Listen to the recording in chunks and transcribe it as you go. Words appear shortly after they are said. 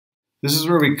This is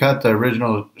where we cut the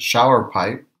original shower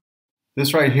pipe.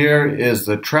 This right here is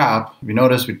the trap. If you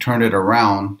notice, we turned it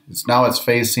around. Now it's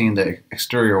facing the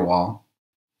exterior wall.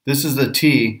 This is the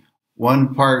T.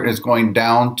 One part is going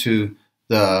down to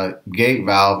the gate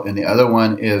valve and the other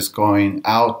one is going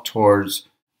out towards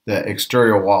the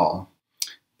exterior wall.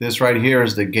 This right here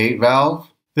is the gate valve.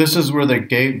 This is where the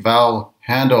gate valve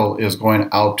handle is going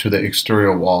out to the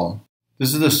exterior wall.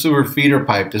 This is the sewer feeder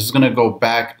pipe. This is going to go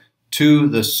back to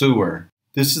the sewer.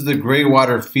 This is the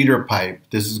Greywater feeder pipe.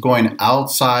 This is going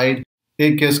outside.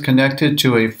 It gets connected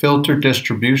to a filter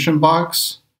distribution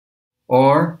box,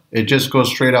 or it just goes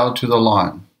straight out to the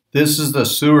lawn. This is the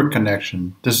sewer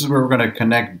connection. This is where we're going to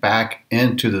connect back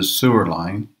into the sewer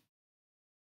line.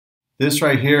 This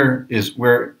right here is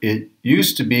where it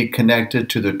used to be connected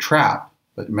to the trap.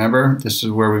 But remember, this is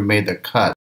where we made the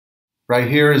cut. Right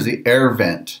here is the air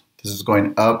vent. This is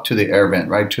going up to the air vent,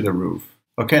 right to the roof.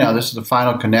 Okay, now this is the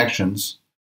final connections.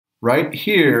 Right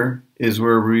here is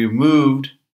where we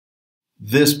removed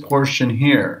this portion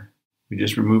here. We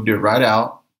just removed it right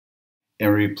out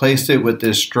and replaced it with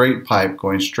this straight pipe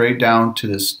going straight down to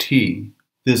this T.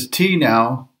 This T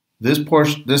now, this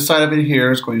portion, this side of it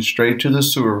here is going straight to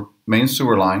the main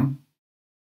sewer line.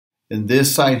 And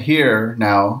this side here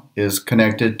now is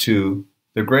connected to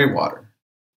the Greywater.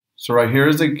 So right here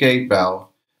is the gate valve.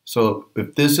 So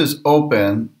if this is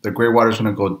open, the Greywater is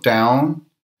going to go down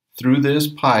through this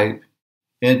pipe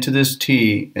into this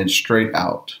T and straight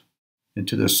out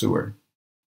into the sewer.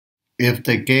 If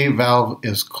the gate valve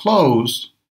is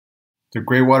closed, the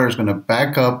Greywater is going to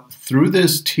back up through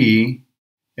this T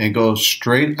and go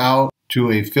straight out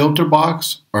to a filter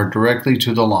box or directly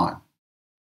to the lawn.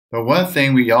 But one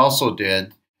thing we also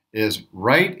did is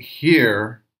right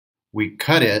here, we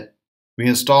cut it, we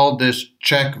installed this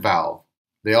check valve.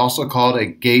 They also call it a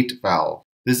gate valve.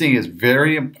 This thing is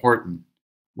very important.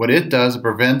 What it does, it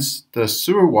prevents the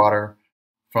sewer water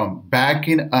from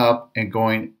backing up and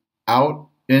going out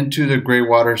into the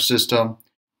Greywater system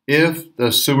if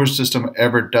the sewer system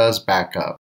ever does back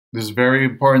up. This is very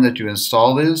important that you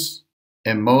install this,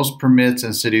 and most permits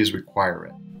and cities require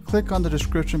it. Click on the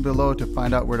description below to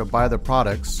find out where to buy the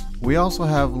products. We also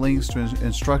have links to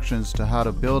instructions to how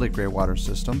to build a Greywater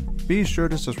system. Be sure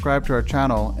to subscribe to our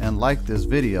channel and like this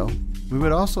video. We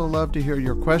would also love to hear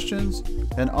your questions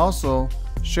and also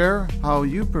share how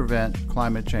you prevent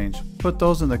climate change. Put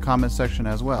those in the comment section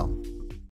as well.